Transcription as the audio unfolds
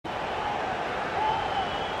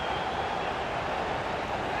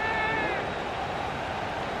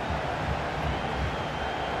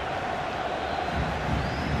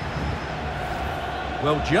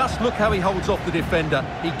Well, just look how he holds off the defender.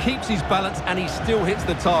 He keeps his balance and he still hits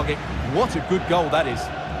the target. What a good goal that is.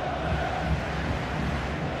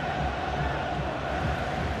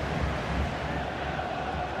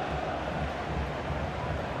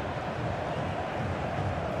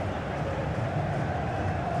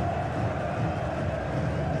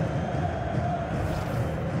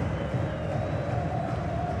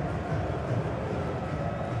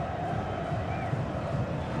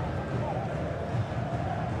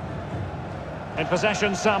 In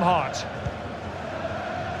possession, Sam Hart.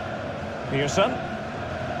 Pearson.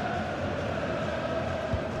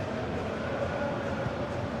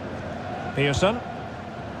 Pearson.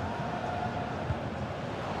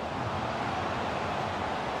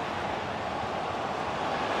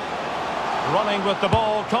 Running with the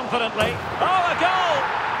ball confidently. Oh, a goal!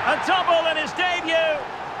 A double in his debut.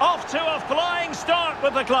 Off to a flying start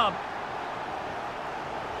with the club.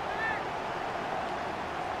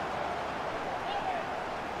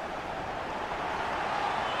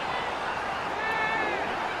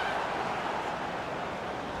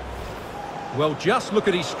 Well, just look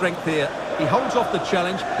at his strength here. He holds off the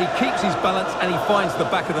challenge, he keeps his balance, and he finds the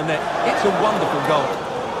back of the net. It's a wonderful goal.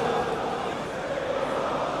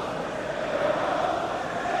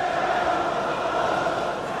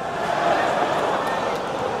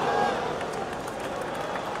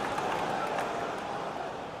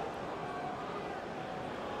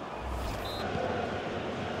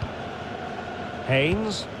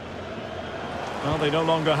 Haynes. Well, they no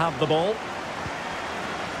longer have the ball.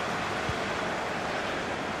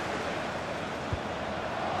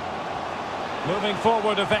 Moving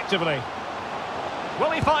forward effectively.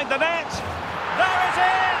 Will he find the net? There it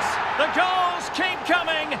is! The goals keep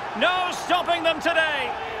coming. No stopping them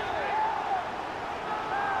today.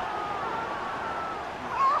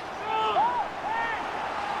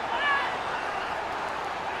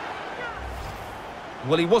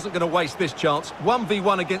 Well, he wasn't going to waste this chance.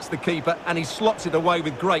 1v1 against the keeper, and he slots it away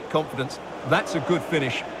with great confidence. That's a good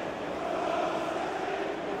finish.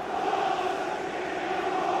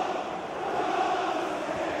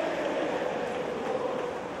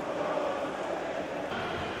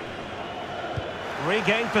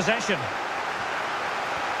 Regained possession.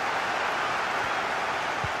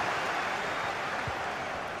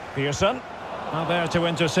 Pearson. Now there to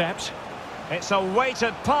intercept. It's a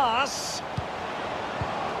weighted pass.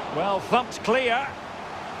 Well thumped clear.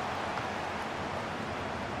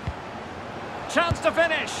 Chance to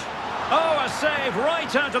finish. Oh, a save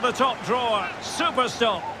right out of the top drawer. Super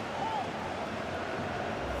stop.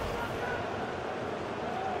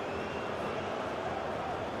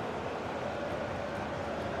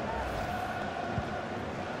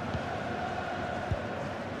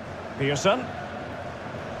 Pearson.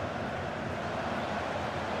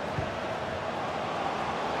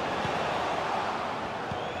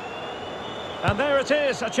 And there it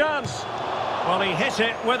is, a chance. Well, he hit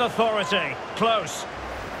it with authority. Close.